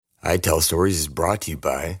I Tell Stories is brought to you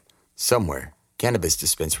by Somewhere, Cannabis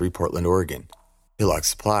Dispensary, Portland, Oregon, Hillock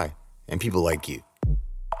Supply, and people like you.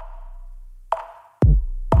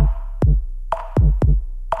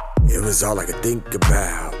 It was all I could think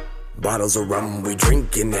about. Bottles of rum we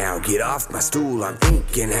drinking now. Get off my stool, I'm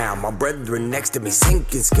thinking how my brethren next to me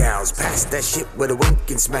sinking scowls. Pass that shit with a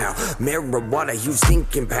winking smile. Marijuana, you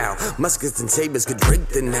stinking pal. Muskets and sabers could drink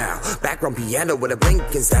the now. Background piano with a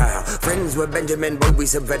blinking style. Friends with Benjamin, but we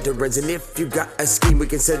some veterans. And if you got a scheme, we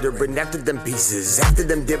consider it. After them pieces, after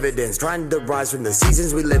them dividends, trying to rise from the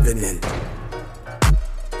seasons we living in.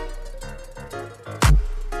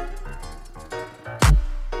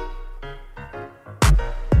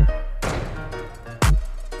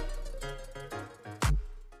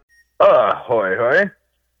 Hoy hoy.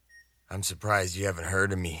 I'm surprised you haven't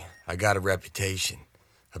heard of me. I got a reputation.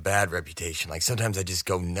 A bad reputation. Like, sometimes I just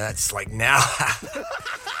go nuts. Like, now.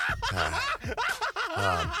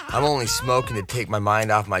 I'm only smoking to take my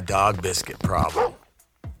mind off my dog biscuit problem.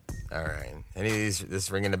 All right. Any of these,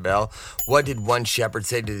 this ringing a bell? What did one shepherd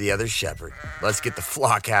say to the other shepherd? Let's get the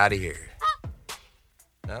flock out of here.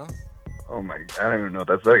 No? Oh my, I don't even know.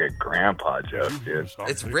 That's like a grandpa joke, dude.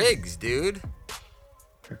 It's Riggs, dude.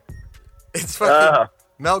 It's fucking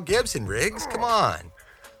Mel Gibson, Riggs. Come on.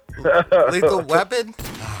 Lethal Weapon?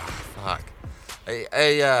 Oh, fuck.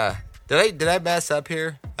 Did I mess up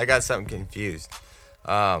here? I got something confused.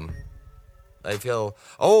 I feel...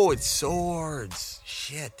 Oh, it's swords.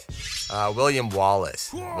 Shit. William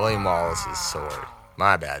Wallace. William Wallace's sword.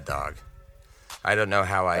 My bad, dog. I don't know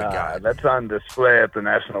how I got... That's on display at the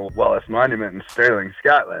National Wallace Monument in Stirling,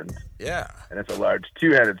 Scotland. Yeah. And it's a large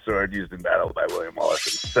two-handed sword used in battle by William Wallace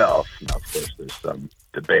himself. Now, of course, there's some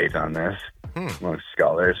debate on this amongst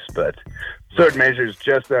scholars, but sword measures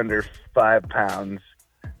just under 5 pounds,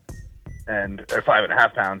 or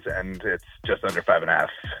 5.5 pounds, and it's just under 5.5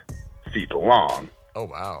 feet long. Oh,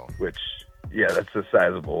 wow. Which, yeah, that's a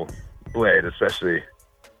sizable blade, especially...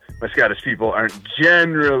 My Scottish people aren't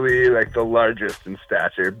generally like the largest in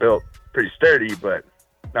stature, built pretty sturdy, but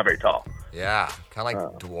not very tall. Yeah, kind of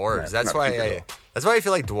like dwarves. That's why I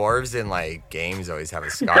feel like dwarves in like games always have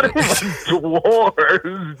a Scottish.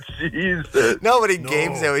 Dwarves, Jesus. No, but in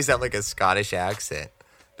games they always have like a Scottish accent,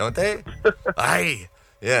 don't they? Why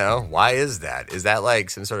is that? Is that like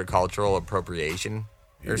some sort of cultural appropriation?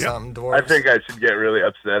 Or something, dwarves? I think I should get really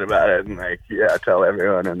upset about it and tell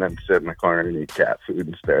everyone and then sit in the corner and eat cat food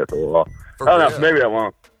and stare at the wall. I don't know, maybe I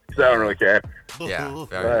won't, because I don't really care. Yeah,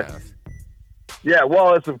 fair enough. Yeah,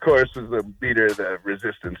 Wallace, of course, was the leader of the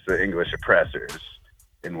resistance to English oppressors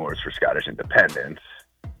in wars for Scottish independence.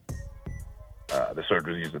 The sword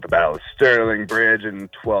was used at the Battle of Stirling Bridge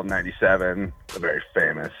in 1297, a very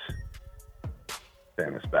famous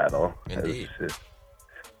battle. Indeed.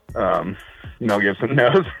 Mel Gibson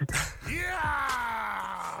knows.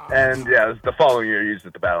 And it was the following year used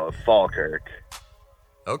at the Battle of Falkirk.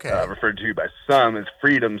 Okay. Referred to by some as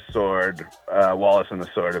Freedom's Sword. Wallace and the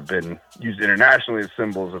sword have been used internationally as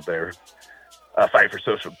symbols of their fight for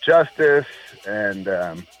social justice and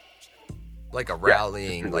like a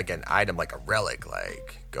rallying, like an item, like a relic,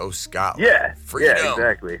 like go Scotland. Yeah, Freedom. Yeah,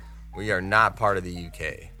 exactly. We are not part of the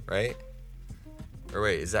UK, right? Or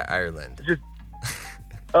wait, is that Ireland?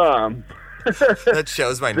 That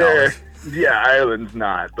shows my knowledge. Yeah, Ireland's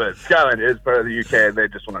not, but Scotland is part of the UK. They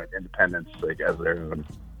just want independence, like as their own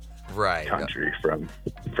country from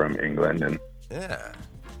England, and yeah.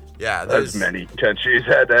 As many countries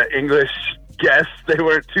had English guests they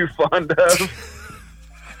weren't too fond of.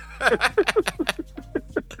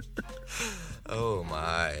 Oh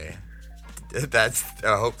my! I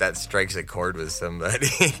hope that strikes a chord with somebody.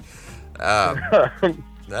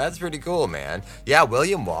 That's pretty cool, man. Yeah,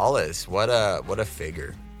 William Wallace, what a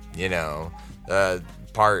figure,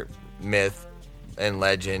 part myth and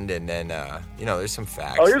legend, and then there's some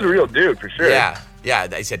facts. Oh, he was a real dude for sure. Yeah,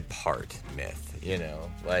 I said part myth.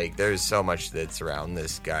 Like there's so much that's around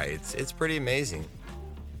this guy. It's pretty amazing.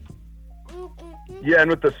 Yeah, and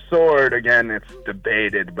with the sword, again, it's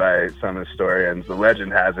debated by some historians. The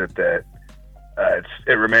legend has it that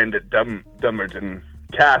it remained at Dumbarton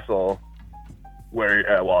Castle, where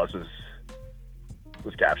Wallace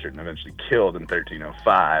was captured and eventually killed in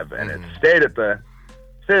 1305, and it stayed at the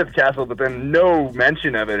castle, but then no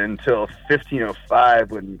mention of it until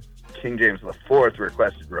 1505 when King James IV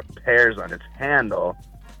requested repairs on its handle.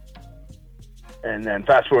 And then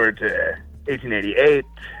fast forward to 1888,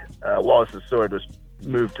 Wallace's sword was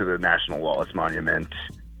moved to the National Wallace Monument,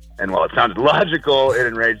 and while it sounded logical, it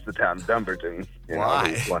enraged the town of Dumbarton.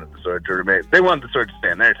 Why? They wanted the sword to remain. They wanted the sword to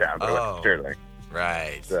stay in their town, but it went to Stirling.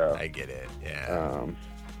 Right. So, I get it. Yeah.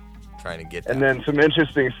 trying to get that. And then some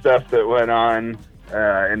interesting stuff that went on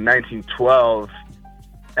in 1912.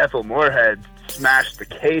 Ethel Moorhead smashed the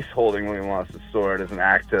case holding William Wallace's sword as an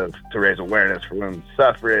act to raise awareness for women's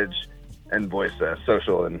suffrage and voice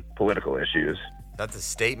social and political issues. That's a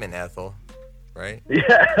statement, Ethel, right?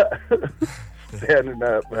 Yeah. Standing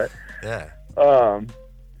up. But, yeah.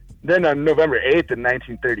 Then on November 8th in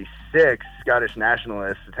 1936, Scottish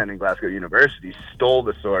nationalists attending Glasgow University stole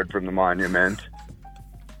the sword from the monument.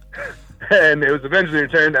 And it was eventually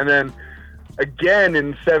returned. And then again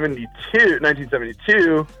in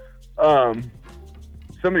 1972,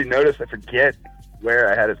 somebody noticed, I forget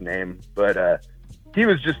where I had his name, but he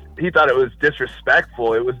thought it was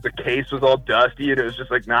disrespectful. The case was all dusty and it was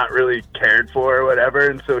just like not really cared for or whatever.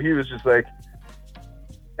 And so he was just like,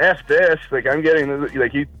 F this, like I'm getting this,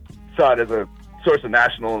 like he saw it as a source of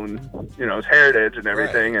national and, his heritage and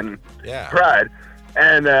everything, right. And yeah. pride.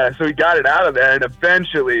 And so he got it out of there and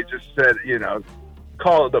eventually just said,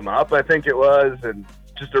 called them up, I think it was, and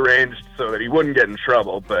just arranged so that he wouldn't get in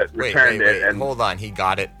trouble, but returned it. And hold on, he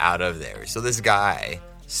got it out of there. So this guy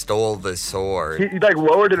stole the sword. He like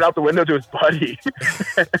lowered it out the window to his buddy.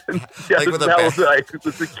 Like with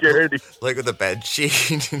the security. Like with a bed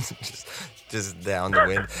sheet. just down the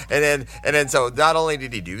wind. And then so not only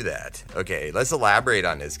did he do that, okay, let's elaborate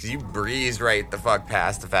on this, because you breezed right the fuck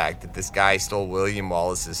past the fact that this guy stole William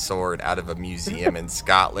Wallace's sword out of a museum in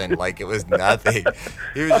Scotland like it was nothing.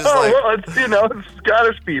 He was just it's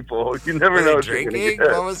Scottish people. You never know what drinking?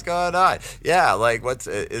 What was going on? Yeah, like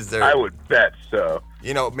is there? I would bet so.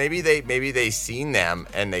 Maybe they seen them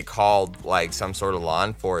and they called like some sort of law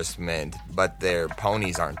enforcement, but their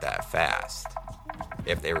ponies aren't that fast.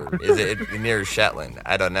 If they were, is it near Shetland?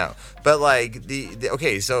 I don't know. But like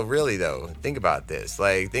okay, so really though, think about this.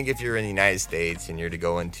 Like, think if you're in the United States and you're to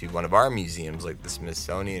go into one of our museums, like the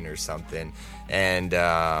Smithsonian or something, and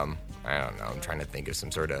I don't know, I'm trying to think of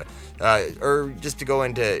some sort of, or just to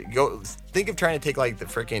think of trying to take like the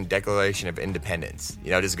freaking Declaration of Independence.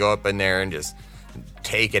 Just go up in there and just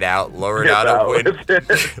take it out, lower it out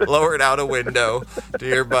a window to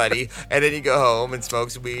your buddy, and then you go home and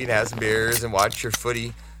smoke some weed, have some beers, and watch your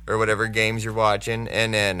footy or whatever games you're watching,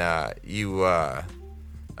 and then you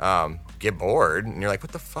get bored, and you're like,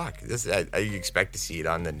 what the fuck? You expect to see it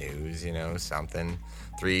on the news, something.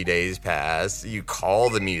 3 days pass, you call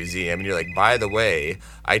the museum, and you're like, by the way,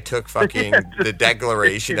 I took fucking the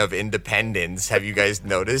Declaration of Independence. Have you guys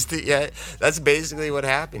noticed it yet? That's basically what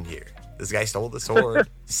happened here. This guy stole the sword,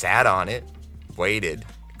 sat on it, waited,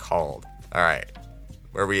 called. All right,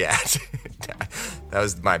 where are we at? That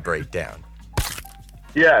was my breakdown.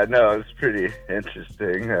 Yeah, no, it's pretty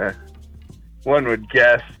interesting. One would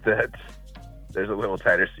guess that there's a little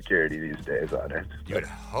tighter security these days on it. You would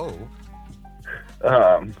hope.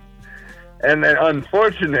 And an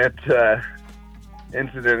unfortunate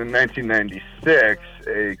incident in 1996,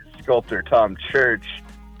 a sculptor, Tom Church,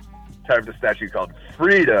 carved a statue called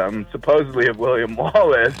Freedom, supposedly of William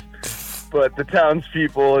Wallace, but the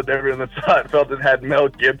townspeople and everyone that saw it felt it had Mel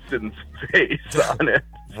Gibson's face on it.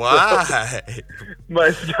 Why? So, my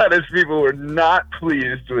Scottish people were not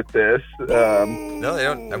pleased with this. No, they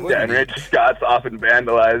don't. And rich Scots often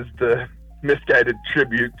vandalized the misguided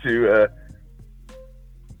tribute to,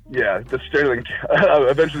 the Stirling,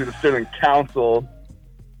 eventually the Stirling Council,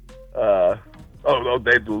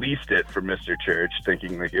 they leased it from Mr. Church,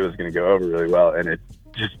 thinking like it was going to go over really well, and it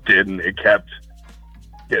just didn't. It kept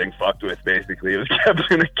getting fucked with, basically. It was kept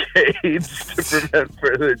in a cage to prevent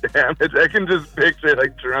further damage. I can just picture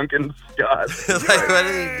like drunken Scots. Like, what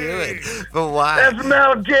are they doing? But why? That's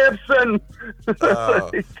Mel Gibson!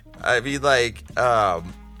 I mean, like,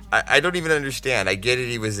 I don't even understand. I get it,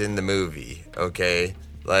 he was in the movie, okay?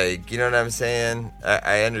 Like, you know what I'm saying?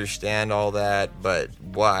 I understand all that, but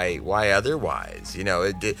why otherwise?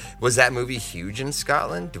 Was that movie huge in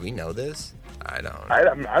Scotland? Do we know this? I don't.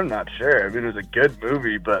 I'm not sure. I mean, it was a good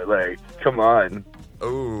movie, but like, come on.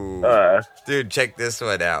 Ooh, dude, check this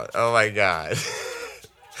one out. Oh my god.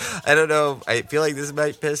 I don't know. I feel like this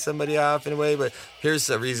might piss somebody off in a way, but here's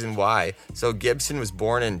the reason why. So Gibson was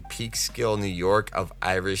born in Peekskill, New York, of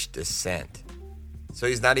Irish descent. So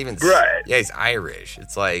he's not even right. Yeah, he's Irish.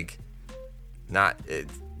 It's like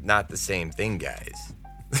it's not the same thing, guys.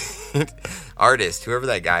 Artist, whoever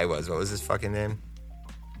that guy was, what was his fucking name?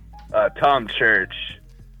 Tom Church.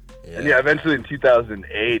 Yeah. And eventually in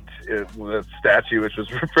 2008, the statue, which was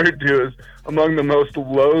referred to as among the most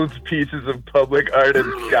loathed pieces of public art in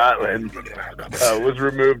Scotland, was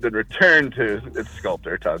removed and returned to its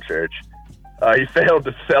sculptor, Tom Church. He failed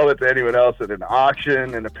to sell it to anyone else at an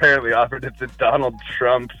auction, and apparently offered it to Donald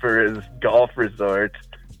Trump for his golf resort.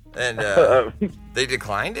 And they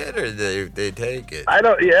declined it, or they take it? I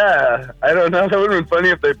don't know. That would have been funny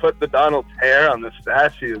if they put the Donald's hair on the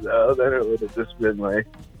statue, though. Then it would have just been like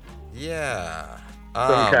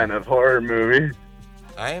some kind of horror movie.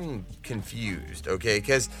 I'm confused, okay,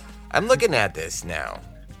 because I'm looking at this now,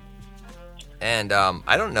 and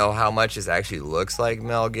I don't know how much this actually looks like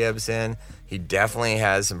Mel Gibson. He definitely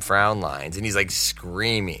has some frown lines, and he's like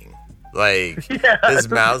screaming. Like, his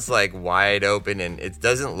mouth's like wide open, and it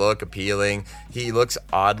doesn't look appealing. He looks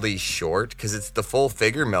oddly short because it's the full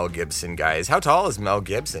figure Mel Gibson, guys. How tall is Mel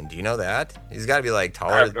Gibson? Do you know that? He's got to be like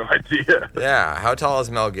taller. I have no idea. Yeah, how tall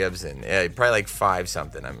is Mel Gibson? Yeah, probably like 5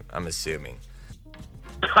 something. I'm assuming.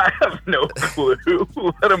 I have no clue.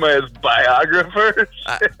 What am I, his biographer?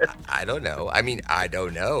 I don't know. I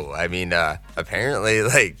don't know. Apparently,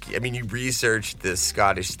 you researched this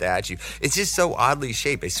Scottish statue. It's just so oddly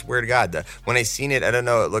shaped. I swear to God. When I seen it, I don't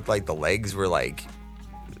know, it looked like the legs were like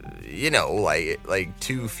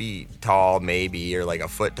 2 feet tall maybe, or like a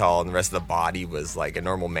foot tall, and the rest of the body was like a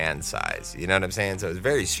normal man size. You know what I'm saying? So it was a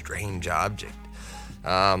very strange object.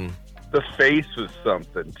 The face was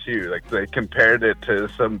something too. Like, they compared it to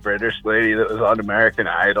some British lady that was on American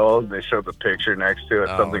Idol. They showed the picture next to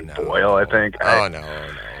it. Boyle, I think.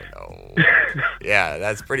 No. Yeah,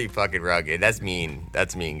 that's pretty fucking rugged. That's mean,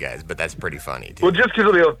 guys. But that's pretty funny too. Well, just because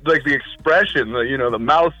of the expression, the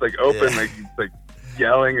mouth's like open, like he's like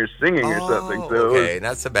yelling or singing or something. So okay,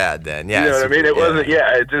 not so bad then. Yeah, you know what I mean? It wasn't.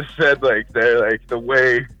 Yeah, it just said like they're like the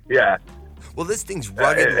way. Yeah. Well, this thing's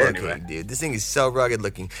rugged looking, anyway. dude. This thing is so rugged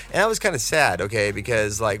looking. And I was kind of sad, okay,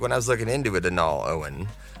 because, like, when I was looking into it and all, Owen,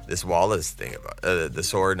 this Wallace thing about the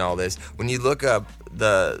sword and all this, when you look up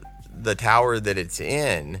the tower that it's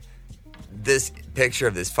in, this picture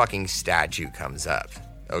of this fucking statue comes up,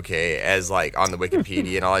 okay, as, like, on the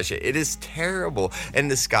Wikipedia and all that shit. It is terrible.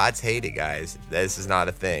 And the Scots hate it, guys. This is not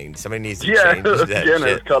a thing. Somebody needs to change that shit.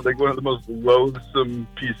 It's called, like, one of the most loathsome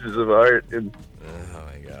pieces of art in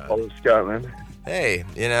all of Scotland. Hey,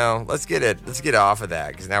 let's get off of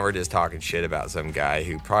that, because now we're just talking shit about some guy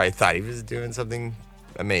who probably thought he was doing something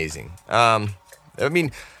amazing. He'll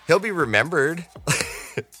be remembered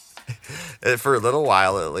for a little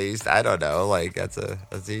while at least. I don't know, like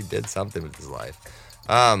he did something with his life.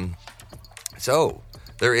 So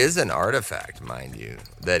there is an artifact, mind you,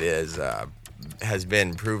 that has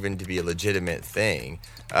been proven to be a legitimate thing.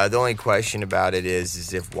 The only question about it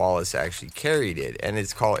is if Wallace actually carried it, and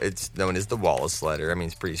it's known as the Wallace letter.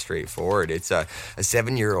 It's pretty straightforward. It's a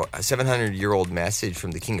 700-year-old message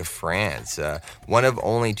from the King of France, one of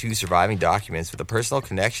only 2 surviving documents with a personal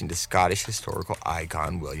connection to Scottish historical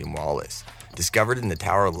icon William Wallace. Discovered in the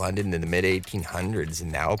Tower of London in the mid-1800s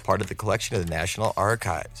and now part of the collection of the National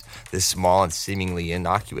Archives. This small and seemingly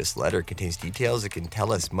innocuous letter contains details that can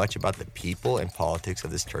tell us much about the people and politics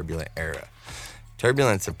of this turbulent era.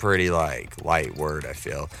 Turbulent's a pretty light word, I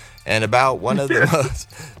feel, and about one of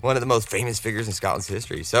the most famous figures in Scotland's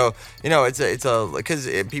history. So it's because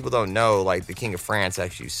people don't know, like, the King of France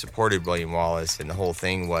actually supported William Wallace, and the whole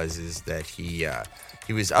thing is that he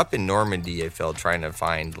was up in Normandy, I feel, trying to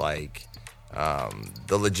find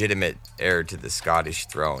the legitimate heir to the Scottish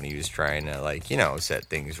throne. He was trying to set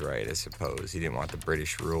things right, I suppose. He didn't want the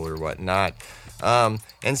British rule or whatnot.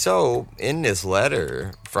 And so in this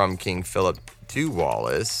letter from King Philip to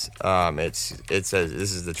Wallace, it says,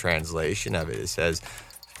 this is the translation of it. It says,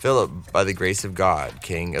 "Philip, by the grace of God,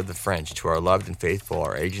 King of the French, to our loved and faithful,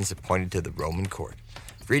 our agents appointed to the Roman court.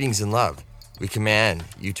 Greetings and love. We command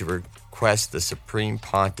you to request the Supreme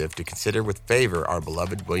Pontiff to consider with favor our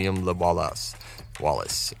beloved William le Wallace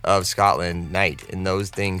of Scotland, knight, in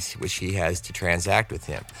those things which he has to transact with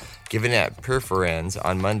him. Given at Perforens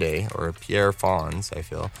on Monday, or Pierre Fons, I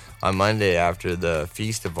feel, on Monday after the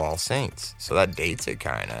Feast of All Saints." So that dates it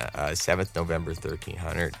kind of, 7th November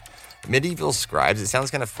 1300. Medieval scribes, it sounds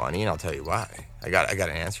kind of funny, and I'll tell you why. I got an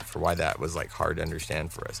answer for why that was hard to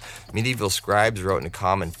understand for us. Medieval scribes wrote in a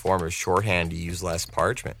common form of shorthand to use less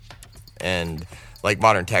parchment. And like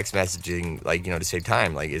modern text messaging, to save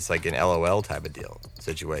time, it's like an LOL type of deal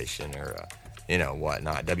situation, or,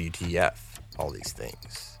 whatnot, WTF, all these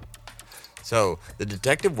things. So the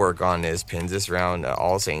detective work on this pins us around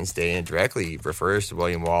All Saints' Day and directly refers to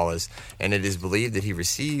William Wallace, and it is believed that he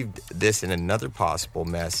received this in another possible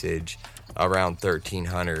message around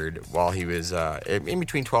 1300 while he was in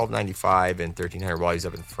between 1295 and 1300 while he was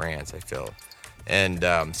up in France, I feel. And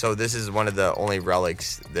so this is one of the only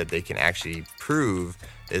relics that they can actually prove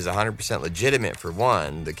is 100% legitimate. For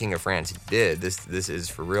one, the King of France did this. This is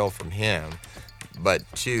for real from him. but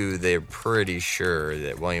 2, they're pretty sure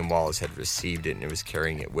that William Wallace had received it and was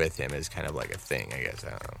carrying it with him as kind of like a thing, I guess. I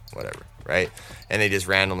don't know, whatever, right? And they just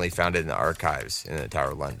randomly found it in the archives in the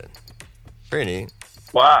Tower of London. Pretty neat.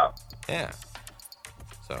 Wow. Yeah.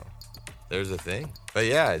 So there's a thing. But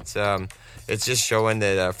yeah, it's just showing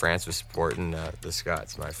that France was supporting the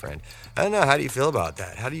Scots, my friend. I don't know. How do you feel about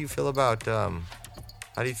that? How do you feel about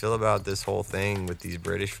this whole thing with these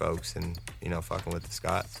British folks and, you know, fucking with the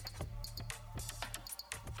Scots?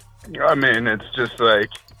 I mean, it's just like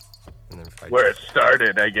where it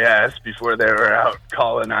started, I guess, before they were out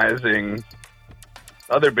colonizing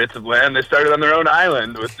other bits of land. They started on their own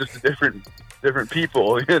island with just different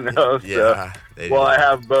people, you know. Yeah. So, while I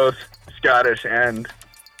have both Scottish and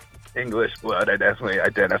English blood, I definitely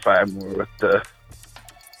identify more with the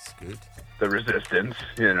resistance,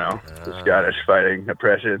 you know, the Scottish fighting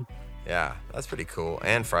oppression. Yeah, that's pretty cool.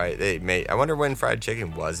 And I wonder when fried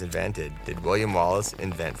chicken was invented. Did William Wallace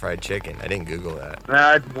invent fried chicken? I didn't Google that.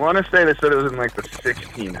 I want to say they said it was in like the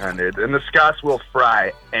 1600s. And the Scots will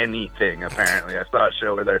fry anything, apparently. I saw a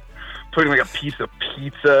show where they're putting like a piece of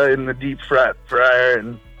pizza in the deep fryer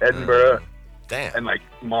in Edinburgh. Damn. And like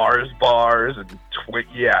Mars bars and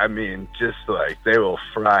I mean, just like they will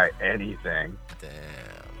fry anything. Damn.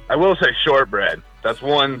 I will say shortbread. That's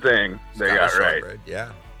one thing they got right.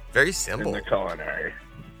 Yeah. Very simple. In the culinary.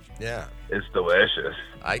 Yeah. It's delicious.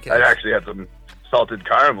 I can actually had some salted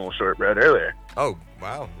caramel shortbread earlier. Oh,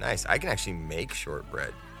 wow. Nice. I can actually make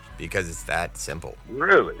shortbread because it's that simple.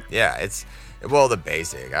 Really? Yeah, it's, well, the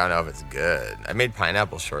basic. I don't know if it's good. I made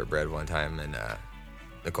pineapple shortbread one time, and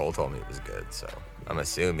Nicole told me it was good, so I'm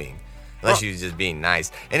assuming. Unless she was just being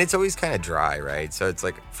nice. And it's always kind of dry, right? So it's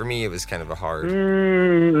like, for me, it was kind of a hard...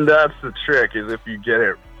 that's the trick, is if you get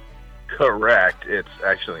it correct, it's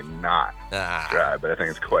actually not dry, but I think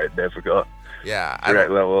it's quite difficult. Yeah. The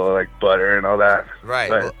right level of like butter and all that. Right.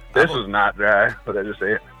 But well, this was not dry, but I just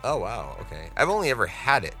ate it. Oh, wow. Okay. I've only ever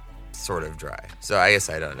had it sort of dry. So I guess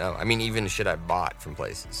I don't know. I mean, even shit I bought from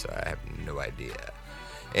places, so I have no idea.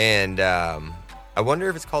 And I wonder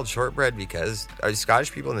if it's called shortbread because are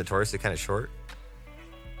Scottish people notoriously kind of short?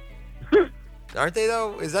 Aren't they,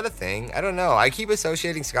 though? Is that a thing? I don't know. I keep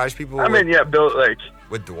associating Scottish people built like...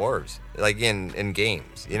 with dwarves, like in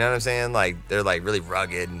games. You know what I'm saying? Like, they're like really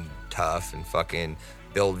rugged and tough and fucking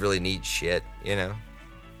build really neat shit, you know?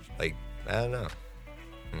 Like, I don't know.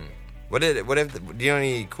 Do you know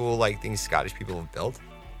any cool, like, things Scottish people have built?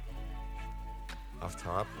 Off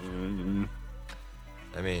top?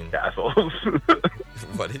 I mean... Castles.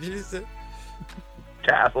 What did you say?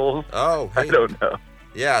 Castles. Oh, hey. I don't know.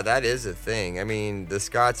 Yeah, that is a thing. I mean, the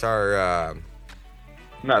Scots are...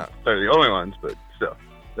 they're the only ones, but still.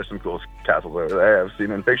 There's some cool castles over there I've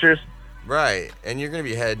seen in pictures. Right, and you're going to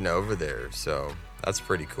be heading over there, so that's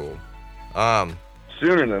pretty cool.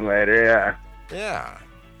 Sooner than later, yeah. Yeah.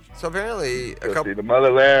 So apparently... see the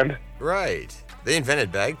motherland. Right. They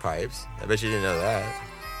invented bagpipes. I bet you didn't know that.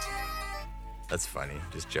 That's funny.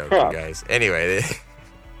 Just joking, guys. Anyway,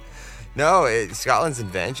 Scotland's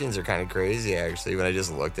inventions are kind of crazy, actually, when I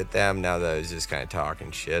just looked at them, now that I was just kind of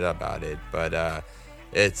talking shit about it. But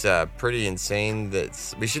it's pretty insane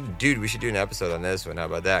that we should do an episode on this one. How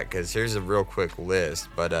about that? Because here's a real quick list.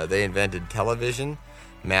 But they invented television,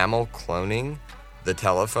 mammal cloning, the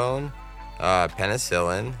telephone,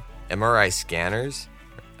 penicillin, MRI scanners,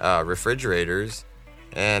 refrigerators,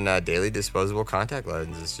 and daily disposable contact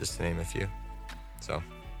lenses, just to name a few. So,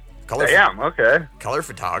 color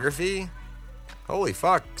photography. Holy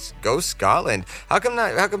fuck! Go Scotland. How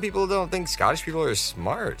come people don't think Scottish people are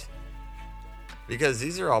smart? Because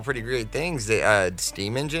these are all pretty great things. They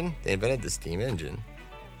steam engine. They invented the steam engine.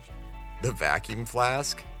 The vacuum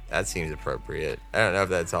flask. That seems appropriate. I don't know if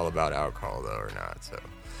that's all about alcohol though or not. So,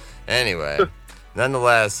 anyway.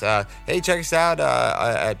 Nonetheless, hey, check us out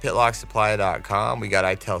at pitlocksupply.com. We got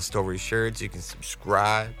I Tell Story shirts. You can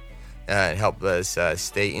subscribe and help us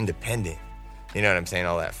stay independent. You know what I'm saying?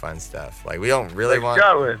 All that fun stuff. Like, we don't really want...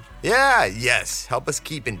 Scotland. Yeah, yes. Help us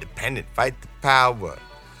keep independent. Fight the power.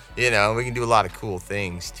 You know, we can do a lot of cool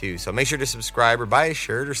things, too. So make sure to subscribe or buy a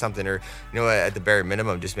shirt or something. Or, you know, at the bare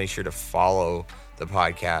minimum, just make sure to follow the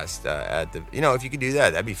podcast if you could do that,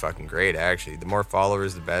 that'd be fucking great, actually. The more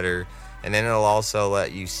followers, the better. And then it'll also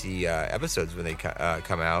let you see episodes when they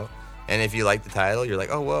come out. And if you like the title, you're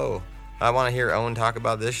like, oh, whoa, I want to hear Owen talk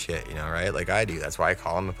about this shit, you know, right? Like I do. That's why I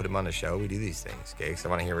call him and put him on the show. We do these things, okay? Because I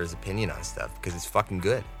want to hear his opinion on stuff because it's fucking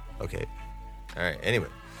good, okay? All right, anyway.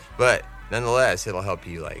 But nonetheless, it'll help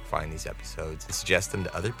you, like, find these episodes and suggest them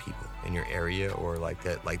to other people in your area or like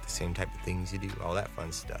the same type of things you do, all that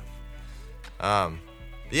fun stuff.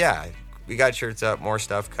 Yeah, we got shirts up, more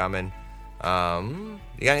stuff coming.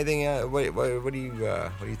 You got anything? What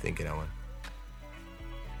are you thinking, Owen?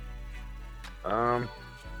 I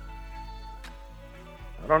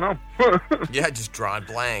don't know. Yeah, just drawing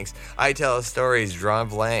blanks. I tell stories, drawing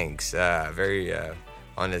blanks. Very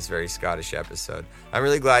on this very Scottish episode. I'm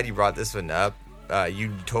really glad you brought this one up.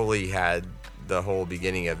 You totally had the whole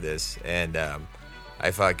beginning of this, and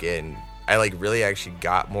I like really actually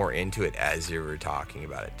got more into it as you were talking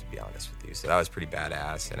about it, to be honest with you. So that was pretty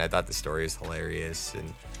badass, and I thought the story was hilarious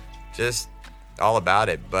and just all about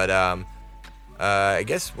it. But I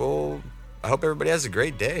guess I hope everybody has a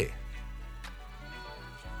great day.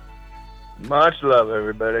 Much love,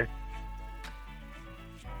 everybody.